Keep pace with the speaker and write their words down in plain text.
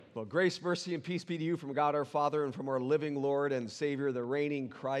Well, grace, mercy, and peace be to you from God our Father and from our living Lord and Savior, the reigning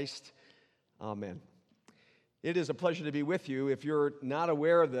Christ. Amen. It is a pleasure to be with you. If you're not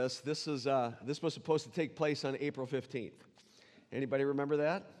aware of this, this was supposed to take place on April 15th. Anybody remember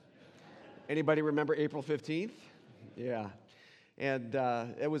that? Anybody remember April 15th? Yeah. And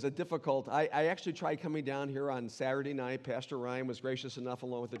it was a difficult, I actually tried coming down here on Saturday night. Pastor Ryan was gracious enough,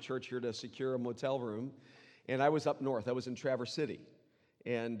 along with the church here, to secure a motel room. And I was up north. I was in Traverse City.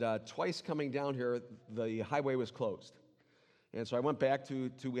 And twice coming down here, the highway was closed. And so I went back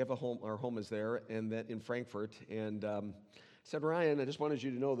to we have a home, our home is there, and then in Frankfort. And I said, Ryan, I just wanted you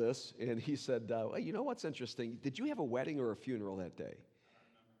to know this. And he said, well, you know what's interesting? Did you have a wedding or a funeral that day?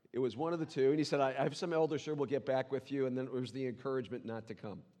 It was one of the two. And he said, I have some elders here, we'll get back with you. And then it was the encouragement not to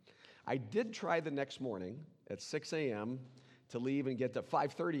come. I did try the next morning at 6 a.m. to leave and get to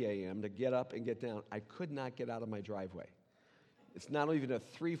 5:30 a.m. to get up and get down. I could not get out of my driveway. It's not even a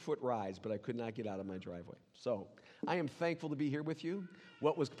 3-foot rise, but I could not get out of my driveway. So I am thankful to be here with you.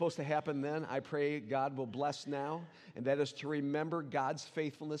 What was supposed to happen then, I pray God will bless now, and that is to remember God's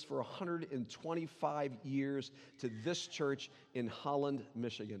faithfulness for 125 years to this church in Holland,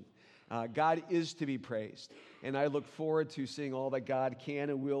 Michigan. God is to be praised, and I look forward to seeing all that God can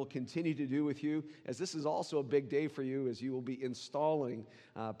and will continue to do with you, as this is also a big day for you, as you will be installing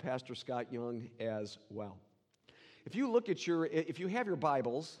Pastor Scott Young as well. If you have your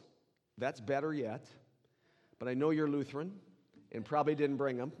Bibles, that's better yet, but I know you're Lutheran and probably didn't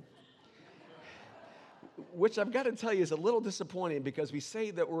bring them, which I've got to tell you is a little disappointing, because we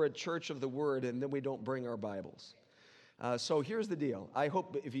say that we're a church of the Word and then we don't bring our Bibles. So here's the deal. I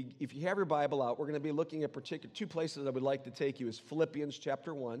hope if you have your Bible out, we're going to be looking at two places I would like to take you is Philippians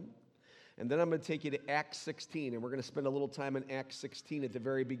chapter 1, and then I'm going to take you to Acts 16, and we're going to spend a little time in Acts 16 at the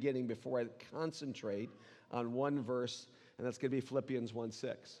very beginning before I concentrate on one verse, and that's going to be Philippians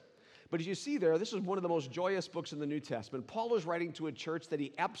 1:6. But as you see there, this is one of the most joyous books in the New Testament. Paul is writing to a church that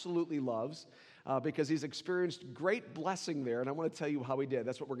he absolutely loves because he's experienced great blessing there, and I want to tell you how he did.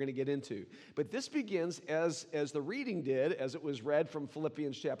 That's what we're going to get into. But this begins as the reading did, as it was read from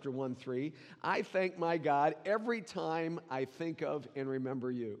Philippians chapter 1:3. I thank my God every time I think of and remember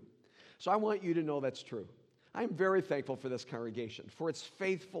you. So I want you to know that's true. I'm very thankful for this congregation, for its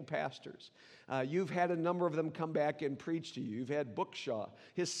faithful pastors. You've had a number of them come back and preach to you. You've had Bookshaw.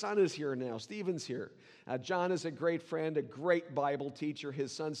 His son is here now. Stephen's here. John is a great friend, a great Bible teacher.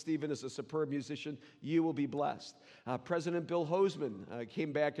 His son Stephen is a superb musician. You will be blessed. President Bill Hoseman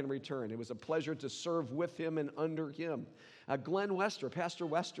came back and returned. It was a pleasure to serve with him and under him. Glenn Westra, Pastor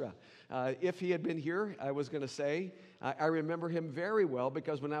Westra, if he had been here, I was going to say, I remember him very well,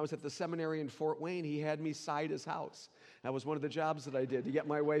 because when I was at the seminary in Fort Wayne, he had me side his house. That was one of the jobs that I did to get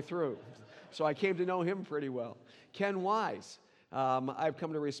my way through. So I came to know him pretty well. Ken Wise, I've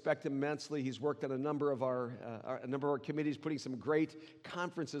come to respect him immensely. He's worked on a number of our committees, putting some great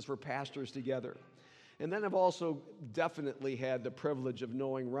conferences for pastors together. And then I've also definitely had the privilege of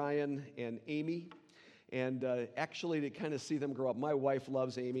knowing Ryan and Amy, and actually to kind of see them grow up. My wife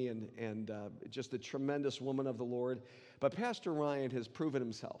loves Amy, and just a tremendous woman of the Lord. But Pastor Ryan has proven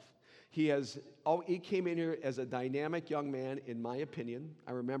himself. He came in here as a dynamic young man, in my opinion.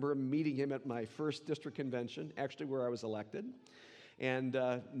 I remember meeting him at my first district convention, actually where I was elected, and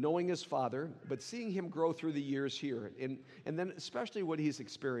knowing his father, but seeing him grow through the years here, and then especially what he's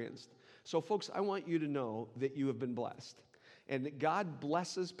experienced. So folks, I want you to know that you have been blessed, and that God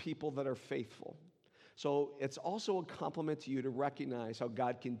blesses people that are faithful. So it's also a compliment to you to recognize how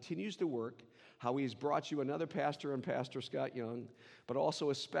God continues to work, how he's brought you another pastor in Pastor Scott Young, but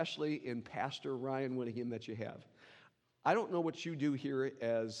also especially in Pastor Ryan Winningham that you have. I don't know what you do here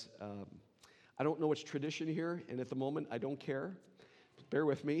I don't know what's tradition here, and at the moment I don't care. Bear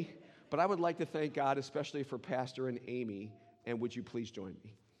with me. But I would like to thank God especially for Pastor and Amy, and would you please join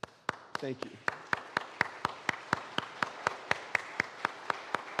me? Thank you.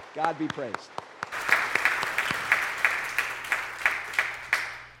 God be praised.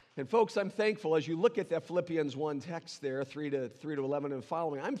 And folks, I'm thankful as you look at that Philippians 1 text there, 3 to 11 and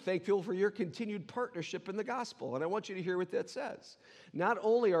following, I'm thankful for your continued partnership in the gospel. And I want you to hear what that says. Not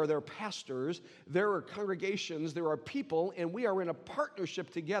only are there pastors, there are congregations, there are people, and we are in a partnership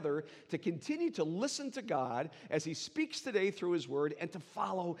together to continue to listen to God as he speaks today through his word, and to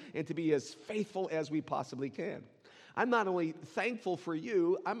follow and to be as faithful as we possibly can. I'm not only thankful for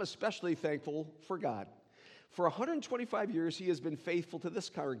you, I'm especially thankful for God. For 125 years, he has been faithful to this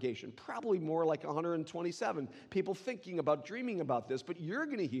congregation, probably more like 127 people thinking about, dreaming about this. But you're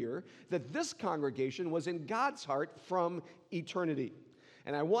going to hear that this congregation was in God's heart from eternity.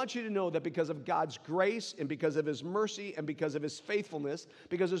 And I want you to know that because of God's grace and because of his mercy and because of his faithfulness,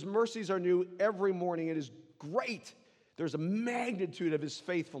 because his mercies are new every morning, it is great. There's a magnitude of his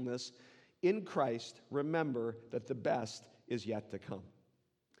faithfulness in Christ. Remember that the best is yet to come.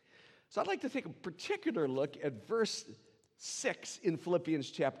 So I'd like to take a particular look at verse 6 in Philippians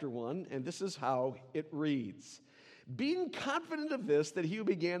chapter 1, and this is how it reads. Being confident of this, that he who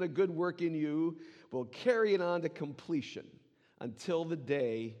began a good work in you will carry it on to completion until the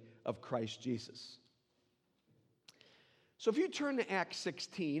day of Christ Jesus. So if you turn to Acts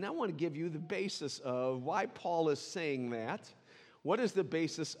 16, I want to give you the basis of why Paul is saying that. What is the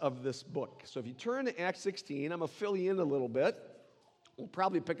basis of this book? So if you turn to Acts 16, I'm going to fill you in a little bit. We'll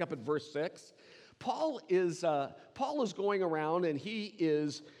probably pick up at verse 6. Paul is going around and he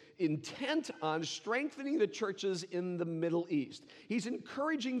is intent on strengthening the churches in the Middle East. He's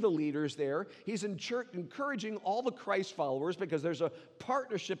encouraging the leaders there. He's encouraging all the Christ followers because there's a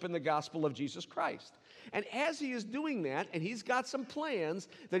partnership in the gospel of Jesus Christ. And as he is doing that, and he's got some plans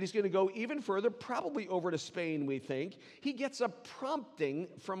that he's going to go even further, probably over to Spain, we think, he gets a prompting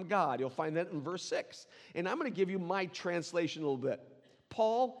from God. You'll find that in verse 6. And I'm going to give you my translation a little bit.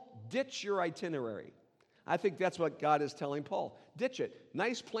 Paul, ditch your itinerary. I think that's what God is telling Paul. Ditch it.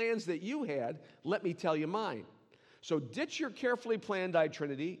 Nice plans that you had, let me tell you mine. So ditch your carefully planned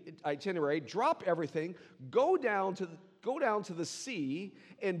itinerary, drop everything, go down to the sea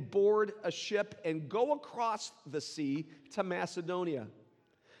and board a ship and go across the sea to Macedonia.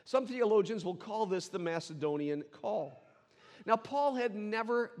 Some theologians will call this the Macedonian call. Now, Paul had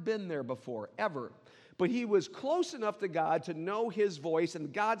never been there before, ever. But he was close enough to God to know his voice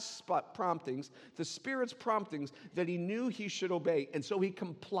and God's promptings, the Spirit's promptings, that he knew he should obey. And so he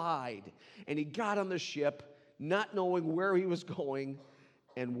complied. And he got on the ship, not knowing where he was going,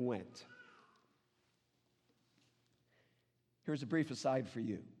 and went. Here's a brief aside for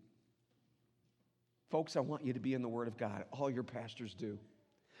you. Folks, I want you to be in the Word of God. All your pastors do.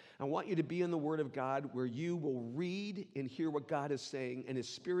 I want you to be in the Word of God where you will read and hear what God is saying, and his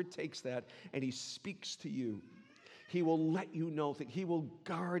Spirit takes that and he speaks to you. He will let you know that he will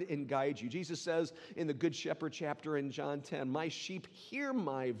guard and guide you. Jesus says in the Good Shepherd chapter in John 10, my sheep hear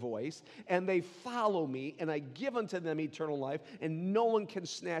my voice, and they follow me, and I give unto them eternal life, and no one can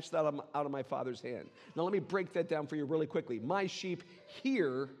snatch that out of my Father's hand. Now let me break that down for you really quickly. My sheep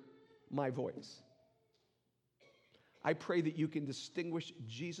hear my voice. I pray that you can distinguish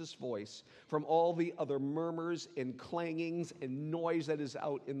Jesus' voice from all the other murmurs and clangings and noise that is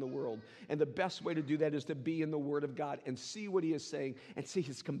out in the world. And the best way to do that is to be in the Word of God and see what he is saying and see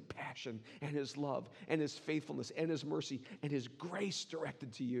his compassion and his love and his faithfulness and his mercy and his grace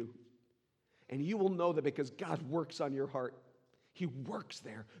directed to you. And you will know that because God works on your heart. He works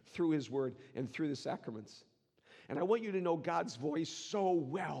there through his Word and through the sacraments. And I want you to know God's voice so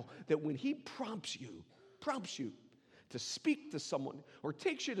well that when he prompts you to speak to someone or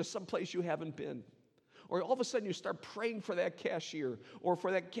takes you to some place you haven't been, or all of a sudden you start praying for that cashier or for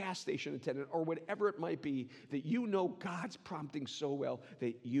that gas station attendant or whatever it might be, that you know God's prompting so well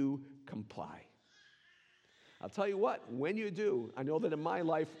that you comply. I'll tell you what, when you do, I know that in my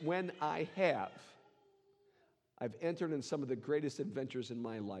life, when I have, I've entered in some of the greatest adventures in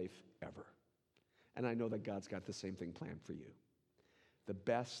my life ever. And I know that God's got the same thing planned for you. The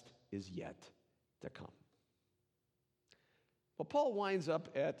best is yet to come. Well, Paul winds up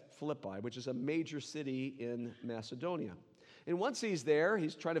at Philippi, which is a major city in Macedonia. And once he's there,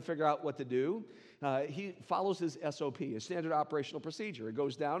 he's trying to figure out what to do. He follows his SOP, his standard operational procedure. He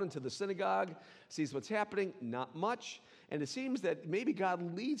goes down into the synagogue, sees what's happening, not much. And it seems that maybe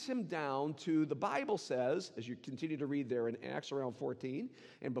God leads him down to, the Bible says, as you continue to read there in Acts around 14,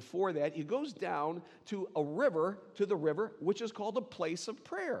 and before that, he goes down to the river, which is called a place of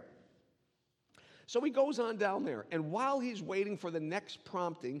prayer. So he goes on down there, and while he's waiting for the next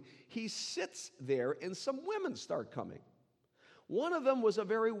prompting, he sits there, and some women start coming. One of them was a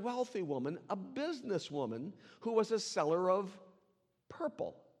very wealthy woman, a businesswoman, who was a seller of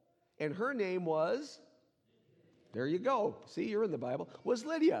purple. And her name was, there you go, see, you're in the Bible, was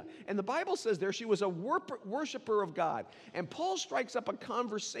Lydia. And the Bible says there she was a worshiper of God. And Paul strikes up a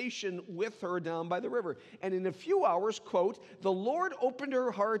conversation with her down by the river. And in a few hours, quote, the Lord opened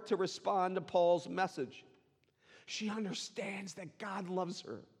her heart to respond to Paul's message. She understands that God loves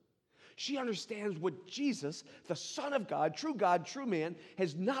her. She understands what Jesus, the Son of God, true man,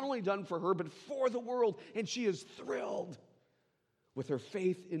 has not only done for her, but for the world. And she is thrilled with her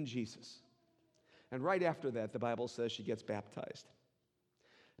faith in Jesus. And right after that, the Bible says she gets baptized.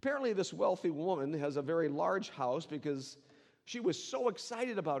 Apparently, this wealthy woman has a very large house because She was so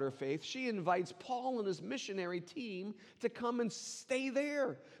excited about her faith, she invites Paul and his missionary team to come and stay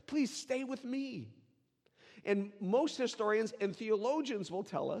there. Please stay with me. And most historians and theologians will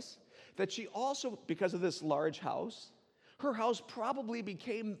tell us that she also, because of this large house, her house probably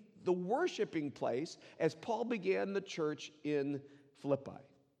became the worshiping place as Paul began the church in Philippi.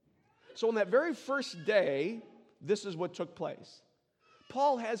 So on that very first day, this is what took place.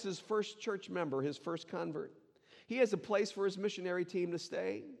 Paul has his first church member, his first convert. He has a place for his missionary team to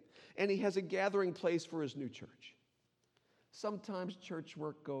stay, and he has a gathering place for his new church. Sometimes church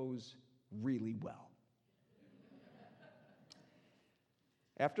work goes really well.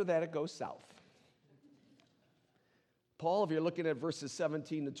 After that, it goes south. Paul, if you're looking at verses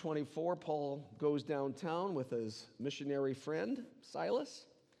 17 to 24, Paul goes downtown with his missionary friend, Silas,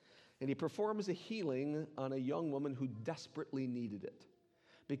 and he performs a healing on a young woman who desperately needed it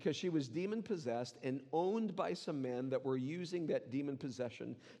because she was demon-possessed and owned by some men that were using that demon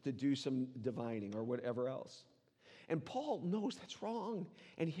possession to do some divining or whatever else. And Paul knows that's wrong,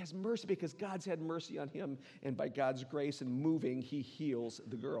 and he has mercy because God's had mercy on him, and by God's grace and moving, he heals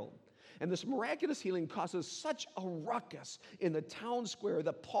the girl. And this miraculous healing causes such a ruckus in the town square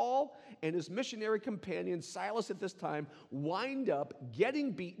that Paul and his missionary companion, Silas at this time, wind up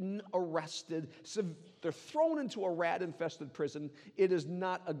getting beaten, arrested. They're thrown into a rat-infested prison. It is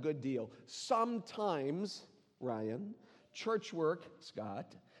not a good deal. Sometimes, Ryan, church work,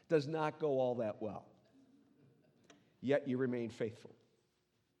 Scott, does not go all that well. Yet you remain faithful.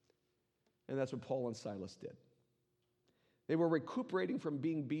 And that's what Paul and Silas did. They were recuperating from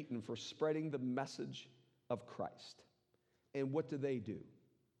being beaten for spreading the message of Christ. And what do?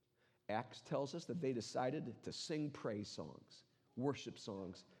 Acts tells us that they decided to sing praise songs, worship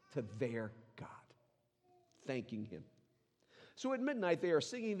songs to their God, thanking him. So at midnight, they are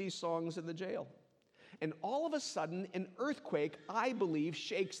singing these songs in the jail. And all of a sudden, an earthquake, I believe,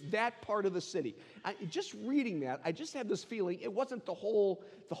 shakes that part of the city. Just reading that, I just had this feeling it wasn't the whole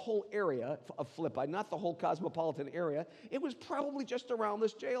area of Philippi, not the whole cosmopolitan area. It was probably just around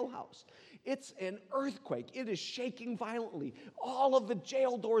this jailhouse. It's an earthquake. It is shaking violently. All of the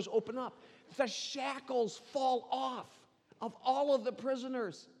jail doors open up. The shackles fall off of all of the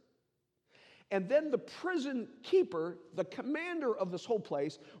prisoners. And then the prison keeper, the commander of this whole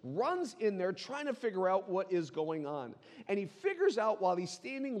place, runs in there trying to figure out what is going on. And he figures out while he's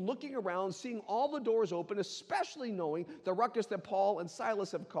standing, looking around, seeing all the doors open, especially knowing the ruckus that Paul and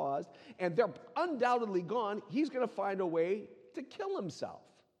Silas have caused, and they're undoubtedly gone, he's going to find a way to kill himself.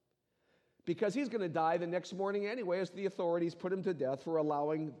 Because he's going to die the next morning anyway, as the authorities put him to death for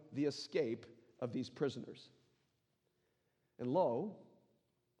allowing the escape of these prisoners. And lo,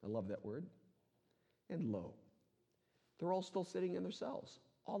 I love that word, and lo, they're all still sitting in their cells,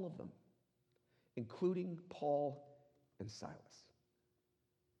 all of them, including Paul and Silas.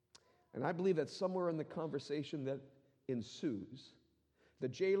 And I believe that somewhere in the conversation that ensues, the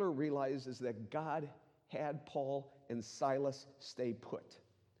jailer realizes that God had Paul and Silas stay put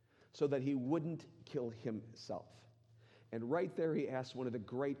so that he wouldn't kill himself. And right there he asks one of the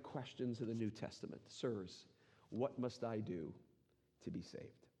great questions of the New Testament. Sirs, what must I do to be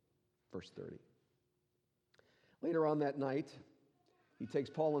saved? Verse 30. Later on that night, he takes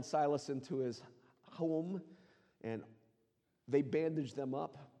Paul and Silas into his home, and they bandage them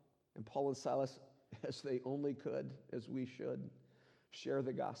up. And Paul and Silas, as they only could, as we should, share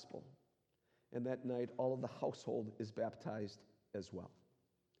the gospel. And that night, all of the household is baptized as well.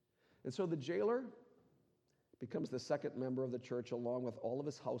 And so the jailer becomes the second member of the church, along with all of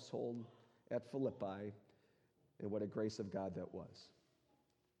his household at Philippi, and what a grace of God that was.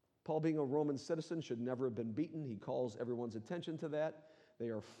 Paul, being a Roman citizen, should never have been beaten. He calls everyone's attention to that. They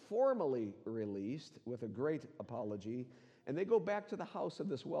are formally released with a great apology, and they go back to the house of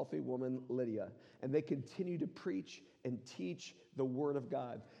this wealthy woman, Lydia, and they continue to preach and teach the Word of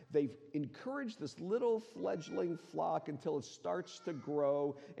God. They've encouraged this little fledgling flock until it starts to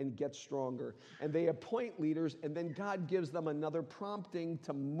grow and get stronger. And they appoint leaders, and then God gives them another prompting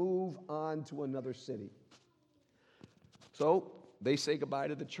to move on to another city. So they say goodbye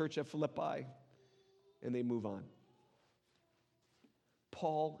to the church at Philippi, and they move on.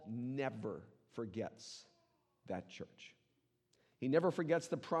 Paul never forgets that church. He never forgets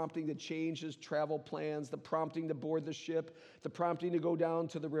the prompting to change his travel plans, the prompting to board the ship, the prompting to go down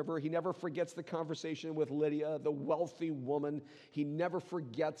to the river. He never forgets the conversation with Lydia, the wealthy woman. He never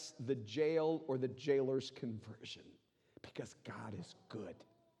forgets the jail or the jailer's conversion, because God is good.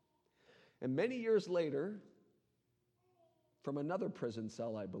 And many years later, from another prison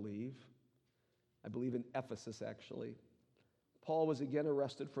cell, I believe in Ephesus actually, Paul was again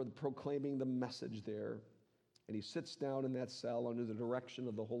arrested for proclaiming the message there, And he sits down in that cell under the direction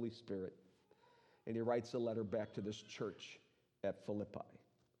of the Holy Spirit, and he writes a letter back to this church at Philippi.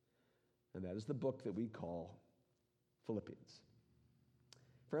 And that is the book that we call Philippians.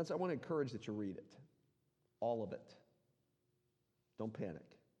 Friends, I want to encourage that you read it, all of it. Don't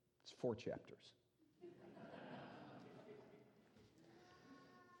panic. It's 4 chapters.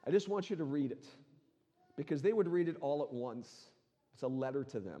 I just want you to read it, because they would read it all at once. It's a letter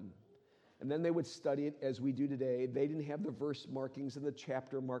to them. And then they would study it as we do today. They didn't have the verse markings and the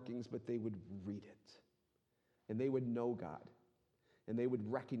chapter markings, but they would read it. And they would know God. And they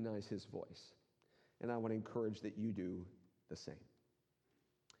would recognize his voice. And I want to encourage that you do the same.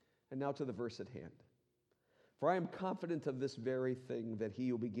 And now to the verse at hand. For I am confident of this very thing, that he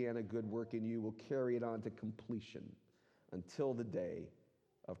who began a good work in you will carry it on to completion until the day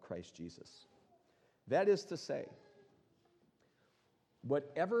of Christ Jesus. That is to say,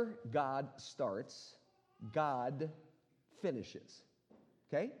 whatever God starts, God finishes.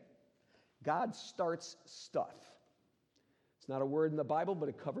 Okay? God starts stuff. It's not a word in the Bible, but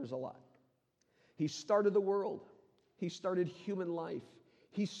it covers a lot. He started the world. He started human life.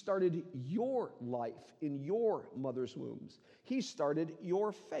 He started your life in your mother's wombs. He started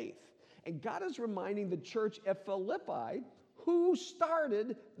your faith. And God is reminding the church at Philippi who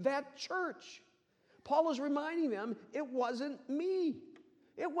started that church. Paul is reminding them, it wasn't me.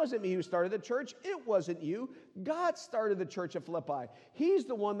 It wasn't me who started the church. It wasn't you. God started the church of Philippi. He's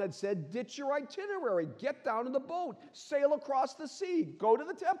the one that said, ditch your itinerary. Get down to the boat. Sail across the sea. Go to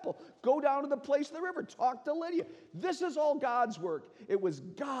the temple. Go down to the place of the river. Talk to Lydia. This is all God's work. It was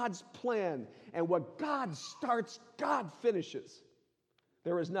God's plan. And what God starts, God finishes.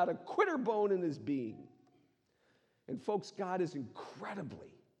 There is not a quitter bone in his being. And folks, God is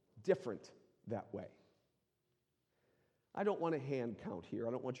incredibly different that way. I don't want a hand count here.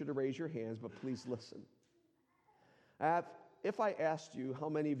 I don't want you to raise your hands, but please listen. If I asked you how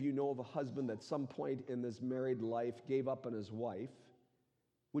many of you know of a husband that at some point in this married life gave up on his wife,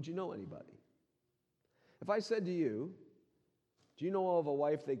 would you know anybody? If I said to you, do you know of a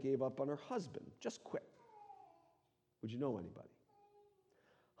wife that gave up on her husband? Just quit. Would you know anybody?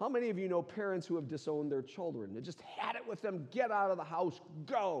 How many of you know parents who have disowned their children? They just had it with them, get out of the house,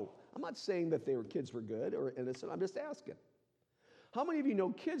 go. I'm not saying that their kids were good or innocent. I'm just asking. How many of you know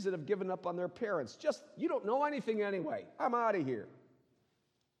kids that have given up on their parents? Just, you don't know anything anyway. I'm out of here.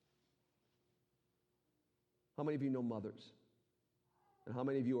 How many of you know mothers? And how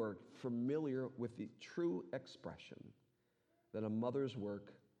many of you are familiar with the true expression that a mother's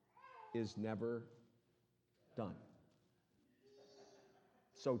work is never done?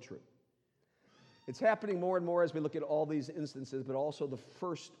 So true. It's happening more and more as we look at all these instances, but also the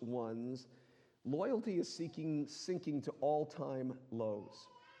first ones. Loyalty is sinking to all-time lows.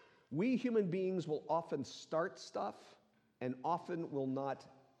 We human beings will often start stuff and often will not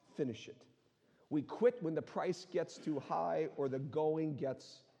finish it. We quit when the price gets too high or the going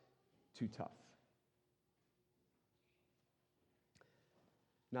gets too tough.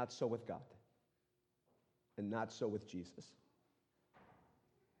 Not so with God, and not so with Jesus.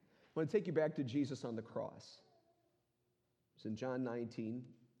 I want to take you back to Jesus on the cross. It's in John 19.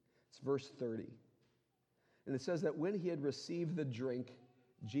 It's verse 30. And it says that when he had received the drink,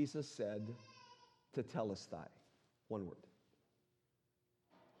 Jesus said, Tetelestai, one word.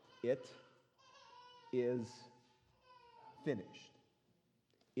 It is finished.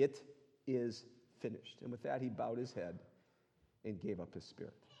 It is finished. And with that, he bowed his head and gave up his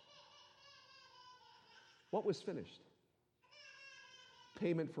spirit. What was finished?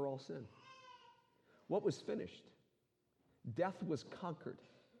 Payment for all sin. What was finished? Death was conquered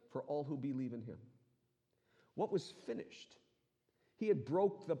for all who believe in him. What was finished? He had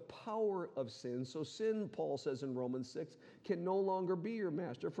broke the power of sin. So sin, Paul says in Romans 6, can no longer be your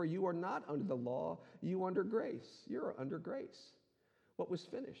master, for you are not under the law, you under grace. You're under grace. What was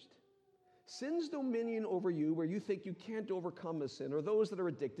finished? Sin's dominion over you, where you think you can't overcome a sin, or those that are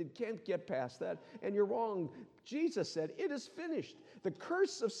addicted can't get past that, and you're wrong. Jesus said, it is finished. The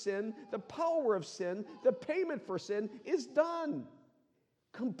curse of sin, the power of sin, the payment for sin is done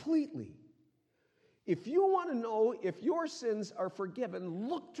completely. If you want to know if your sins are forgiven,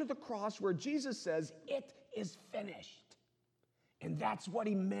 look to the cross where Jesus says, it is finished. And that's what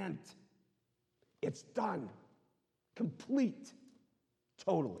he meant. It's done. Complete.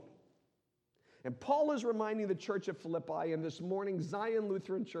 Totally. And Paul is reminding the church of Philippi and this morning Zion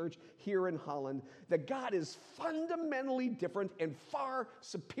Lutheran Church here in Holland that God is fundamentally different and far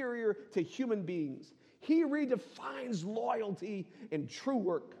superior to human beings. He redefines loyalty and true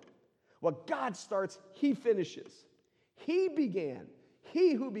work. What God starts, he finishes. He began.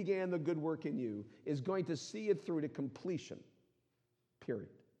 He who began the good work in you is going to see it through to completion, period.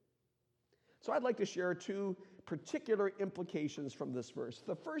 So I'd like to share two particular implications from this verse.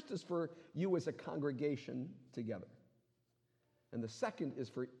 The first is for you as a congregation together. And the second is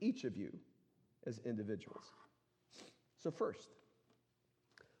for each of you as individuals. So first,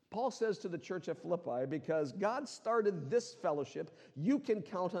 Paul says to the church at Philippi, because God started this fellowship, you can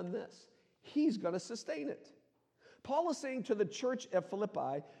count on this. He's going to sustain it. Paul is saying to the church at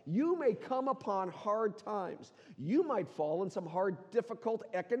Philippi, you may come upon hard times. You might fall in some hard, difficult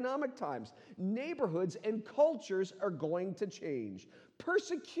economic times. Neighborhoods and cultures are going to change.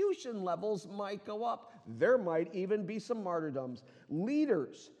 Persecution levels might go up. There might even be some martyrdoms.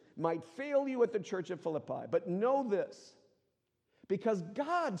 Leaders might fail you at the church at Philippi. But know this, because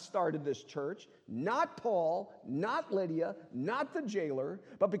God started this church, not Paul, not Lydia, not the jailer,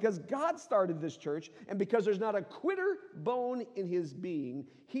 but because God started this church, and because there's not a quitter bone in his being,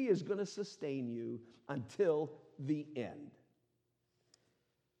 he is going to sustain you until the end.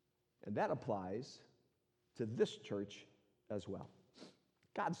 And that applies to this church as well.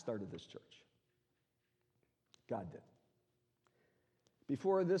 God started this church. God did.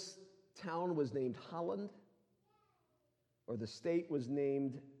 Before this town was named Holland, or the state was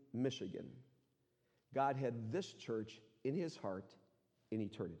named Michigan, God had this church in his heart in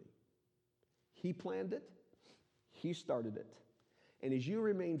eternity. He planned it. He started it. And as you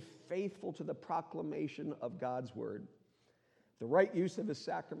remain faithful to the proclamation of God's word, the right use of his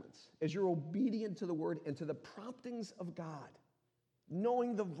sacraments, as you're obedient to the word and to the promptings of God,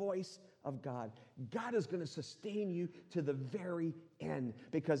 knowing the voice of God, God is going to sustain you to the very end.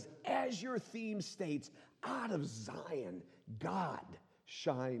 Because as your theme states, out of Zion, God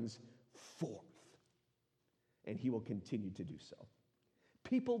shines forth. And he will continue to do so.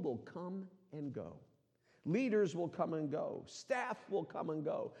 People will come and go. Leaders will come and go. Staff will come and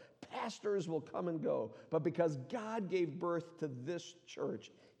go. Pastors will come and go. But because God gave birth to this church,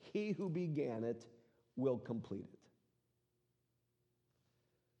 he who began it will complete it.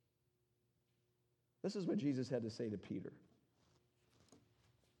 This is what Jesus had to say to Peter.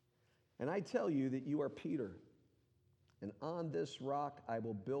 And I tell you that you are Peter, and on this rock I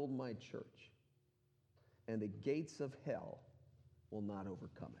will build my church, and the gates of hell will not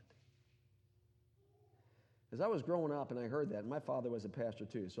overcome it. As I was growing up and I heard that, and my father was a pastor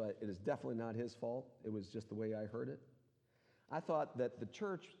too, so it is definitely not his fault. It was just the way I heard it. I thought that the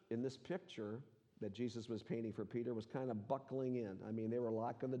church in this picture that Jesus was painting for Peter was kind of buckling in. I mean, they were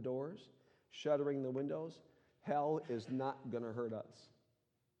locking the doors, shuttering the windows. Hell is not going to hurt us.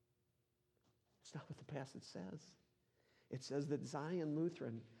 It's not what the passage says. It says that Zion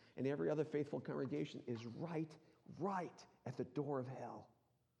Lutheran and every other faithful congregation is right at the door of hell.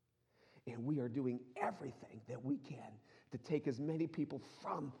 And we are doing everything that we can to take as many people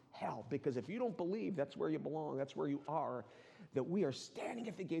from hell. Because if you don't believe that's where you belong, that's where you are, that we are standing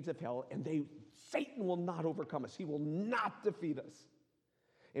at the gates of hell, and Satan will not overcome us. He will not defeat us.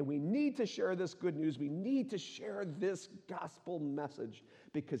 And we need to share this good news. We need to share this gospel message,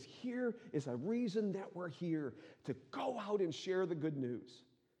 because here is a reason that we're here, to go out and share the good news,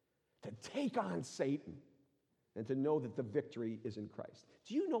 to take on Satan, and to know that the victory is in Christ.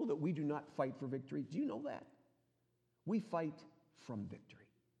 Do you know that we do not fight for victory? Do you know that? We fight from victory.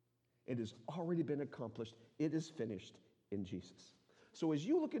 It has already been accomplished. It is finished in Jesus. So as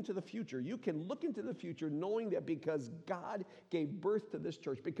you look into the future, you can look into the future knowing that because God gave birth to this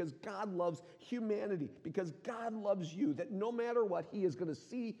church, because God loves humanity, because God loves you, that no matter what, he is going to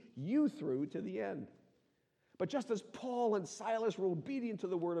see you through to the end. But just as Paul and Silas were obedient to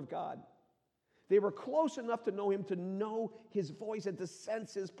the word of God, they were close enough to know him, to know his voice and to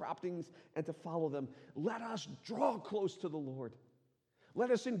sense his promptings and to follow them. Let us draw close to the Lord.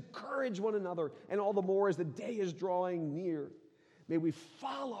 Let us encourage one another, and all the more as the day is drawing near. May we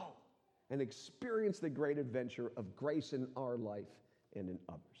follow and experience the great adventure of grace in our life and in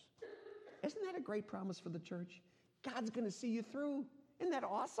others. Isn't that a great promise for the church? God's going to see you through. Isn't that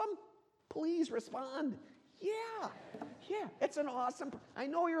awesome? Please respond. Yeah, it's an awesome. I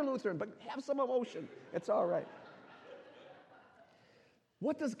know you're Lutheran, but have some emotion. It's all right.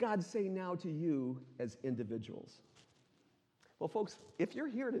 What does God say now to you as individuals? Well, folks, if you're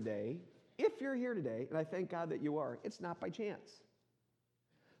here today, and I thank God that you are, it's not by chance.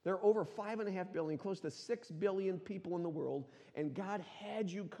 There are over 5.5 billion, close to 6 billion people in the world, and God had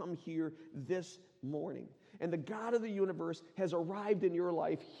you come here this morning. And the God of the universe has arrived in your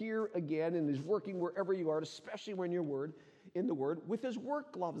life here again and is working wherever you are, especially when your word. in the Word with his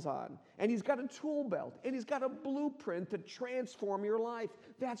work gloves on. And he's got a tool belt. And he's got a blueprint to transform your life.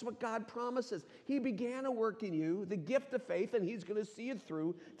 That's what God promises. He began a work in you, the gift of faith, and he's going to see it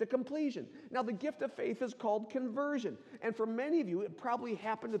through to completion. Now, the gift of faith is called conversion. And for many of you, it probably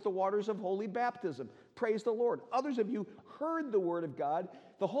happened at the waters of holy baptism. Praise the Lord. Others of you heard the Word of God.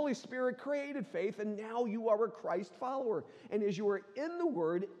 The Holy Spirit created faith, and now you are a Christ follower. And as you are in the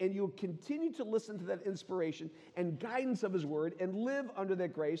Word and you continue to listen to that inspiration and guidance of His Word and live under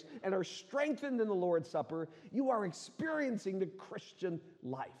that grace and are strengthened in the Lord's Supper, you are experiencing the Christian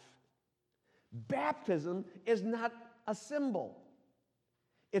life. Baptism is not a symbol.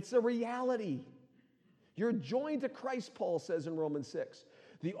 It's a reality. You're joined to Christ, Paul says in Romans 6.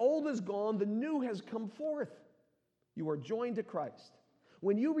 The old is gone, the new has come forth. You are joined to Christ.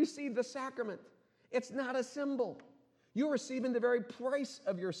 When you receive the sacrament, it's not a symbol. You're receiving the very price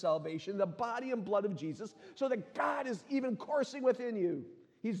of your salvation, the body and blood of Jesus, so that God is even coursing within you.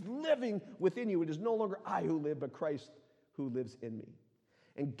 He's living within you. It is no longer I who live, but Christ who lives in me.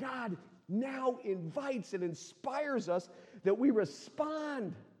 And God now invites and inspires us that we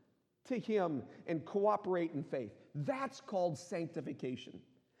respond to Him and cooperate in faith. That's called sanctification.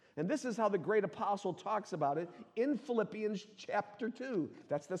 And this is how the great apostle talks about it in Philippians chapter 2.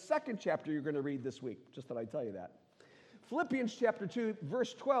 That's the second chapter you're going to read this week, just that I tell you that. Philippians chapter 2,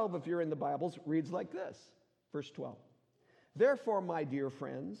 verse 12, if you're in the Bibles, reads like this. Verse 12. Therefore, my dear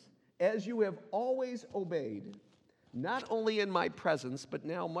friends, as you have always obeyed, not only in my presence, but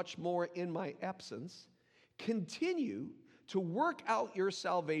now much more in my absence, continue to work out your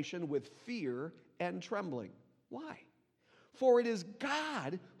salvation with fear and trembling. Why? For it is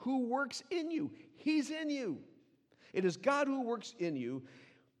God who works in you. He's in you. It is God who works in you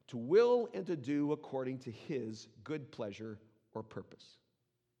to will and to do according to His good pleasure or purpose.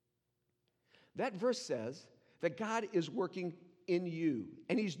 That verse says that God is working in you,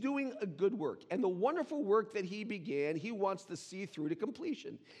 and He's doing a good work. And the wonderful work that He began, He wants to see through to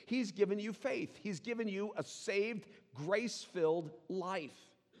completion. He's given you faith. He's given you a saved, grace-filled life.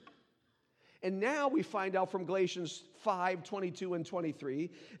 And now we find out from Galatians 5, 22 and 23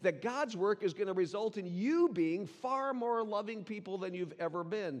 that God's work is going to result in you being far more loving people than you've ever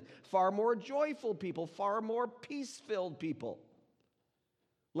been, far more joyful people, far more peace-filled people.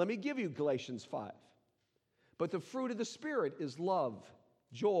 Let me give you Galatians 5. But the fruit of the Spirit is love,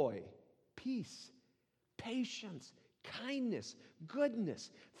 joy, peace, patience, kindness, goodness,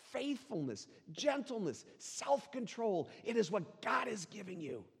 faithfulness, gentleness, self-control. It is what God is giving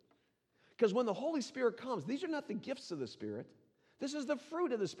you. Because when the Holy Spirit comes, these are not the gifts of the Spirit. This is the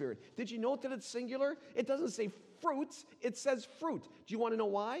fruit of the Spirit. Did you note that it's singular? It doesn't say fruits, it says fruit. Do you want to know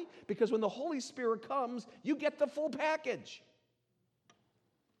why? Because when the Holy Spirit comes, you get the full package.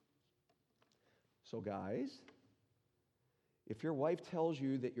 So guys, if your wife tells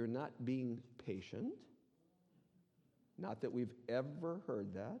you that you're not being patient, not that we've ever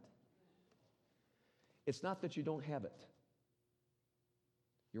heard that, it's not that you don't have it.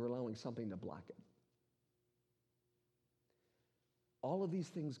 You're allowing something to block it. All of these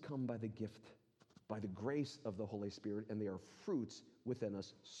things come by the gift, by the grace of the Holy Spirit, and they are fruits within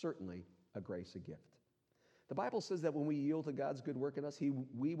us, certainly a grace, a gift. The Bible says that when we yield to God's good work in us,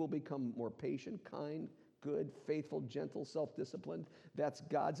 we will become more patient, kind, good, faithful, gentle, self-disciplined. That's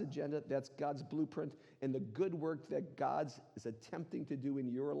God's agenda. That's God's blueprint. And the good work that God is attempting to do in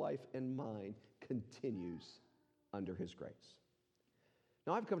your life and mine continues under His grace.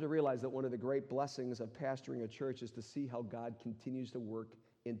 Now, I've come to realize that one of the great blessings of pastoring a church is to see how God continues to work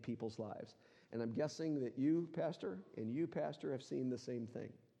in people's lives. And I'm guessing that you, Pastor, and you, Pastor, have seen the same thing.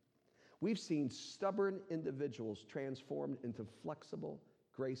 We've seen stubborn individuals transformed into flexible,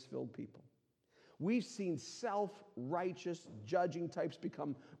 grace-filled people. We've seen self-righteous, judging types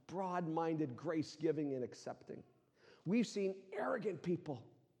become broad-minded, grace-giving, and accepting. We've seen arrogant people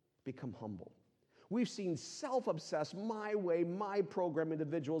become humble. We've seen self-obsessed, my way, my program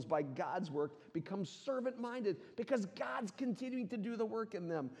individuals by God's work become servant-minded because God's continuing to do the work in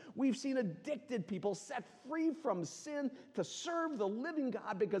them. We've seen addicted people set free from sin to serve the living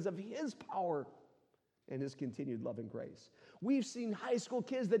God because of His power and His continued love and grace. We've seen high school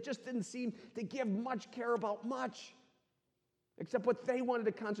kids that just didn't seem to give much care about much, except what they wanted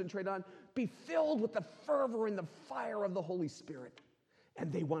to concentrate on, be filled with the fervor and the fire of the Holy Spirit. And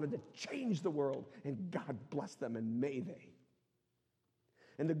they wanted to change the world, and God bless them, and may they.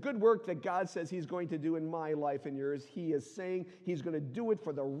 And the good work that God says He's going to do in my life and yours, He is saying He's going to do it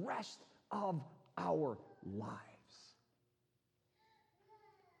for the rest of our lives.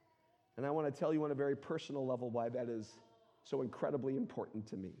 And I want to tell you on a very personal level why that is so incredibly important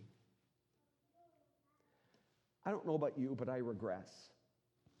to me. I don't know about you, but I regress.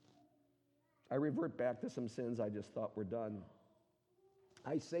 I revert back to some sins I just thought were done.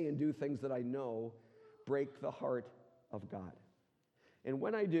 I say and do things that I know break the heart of God. And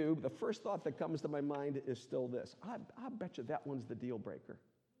when I do, the first thought that comes to my mind is still this. I bet you that one's the deal breaker.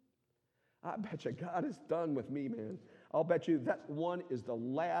 I bet you God is done with me, man. I'll bet you that one is the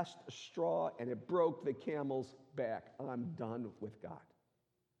last straw and it broke the camel's back. I'm done with God.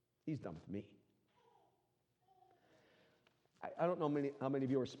 He's done with me. I don't know how many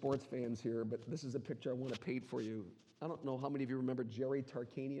of you are sports fans here, but this is a picture I want to paint for you. I don't know how many of you remember Jerry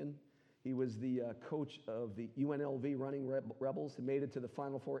Tarkanian. He was the coach of the UNLV Running Rebels. He made it to the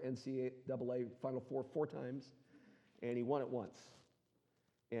Final Four, NCAA Final Four 4 times, and he won it once.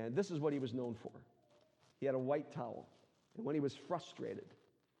 And this is what he was known for. He had a white towel, and when he was frustrated,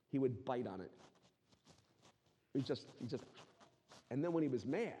 he would bite on it. He just, and then when he was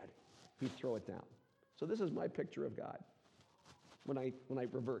mad, he'd throw it down. So this is my picture of God when I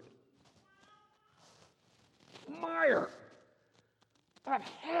revert. Meyer, I've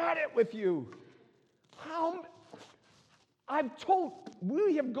had it with you.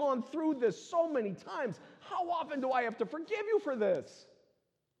 We have gone through this so many times. How often do I have to forgive you for this?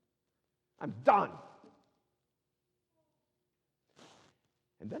 I'm done.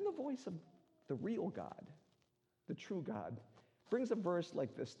 And then the voice of the real God, the true God, brings a verse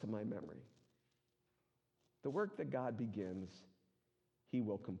like this to my memory. The work that God begins, he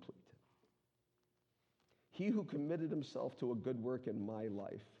will complete. He who committed himself to a good work in my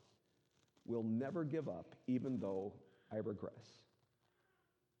life will never give up, even though I regress.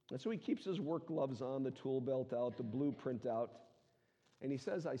 And so he keeps his work gloves on, the tool belt out, the blueprint out, and he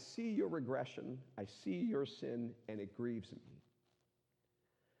says, I see your regression, I see your sin, and it grieves me.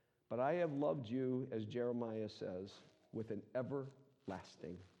 But I have loved you, as Jeremiah says, with an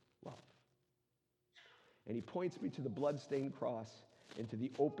everlasting love. And he points me to the bloodstained cross and to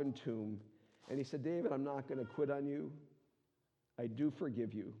the open tomb. And he said, David, I'm not going to quit on you. I do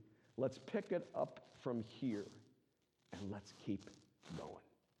forgive you. Let's pick it up from here and let's keep going.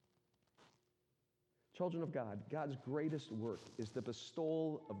 Children of God, God's greatest work is the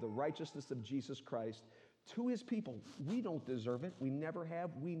bestowal of the righteousness of Jesus Christ to his people. We don't deserve it. We never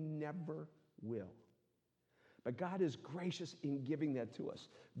have. We never will. But God is gracious in giving that to us,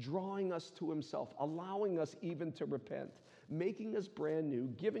 drawing us to himself, allowing us even to repent, making us brand new,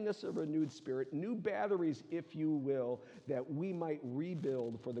 giving us a renewed spirit, new batteries, if you will, that we might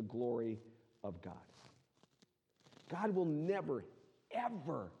rebuild for the glory of God. God will never,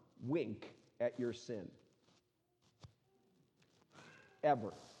 ever wink at your sin.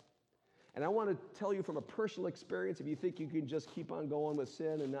 Ever. And I want to tell you from a personal experience, if you think you can just keep on going with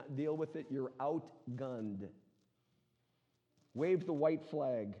sin and not deal with it, you're outgunned. Wave the white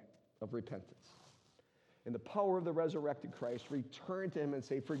flag of repentance. In the power of the resurrected Christ, return to him and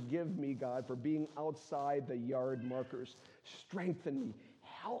say, forgive me, God, for being outside the yard markers. Strengthen me.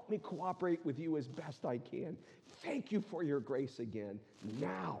 Help me cooperate with you as best I can. Thank you for your grace again.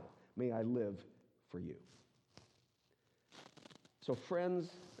 Now may I live for you. So friends,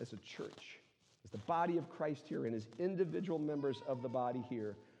 as a church, as the body of Christ here and as individual members of the body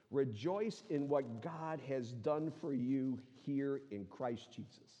here, rejoice in what God has done for you here in Christ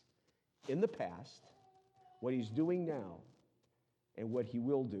Jesus. In the past, what he's doing now, and what he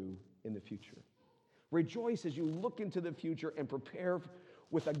will do in the future. Rejoice as you look into the future and prepare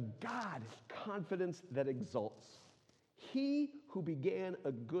with a God confidence that exalts. He who began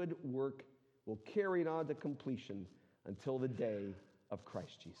a good work will carry it on to completion until the day of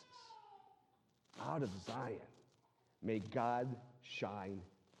Christ Jesus. Out of Zion, may God shine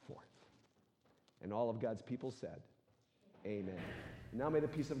forth. And all of God's people said, amen. Now may the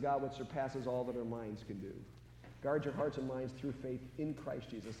peace of God, which surpasses all that our minds can do, guard your hearts and minds through faith in Christ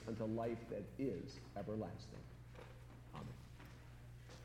Jesus unto life that is everlasting.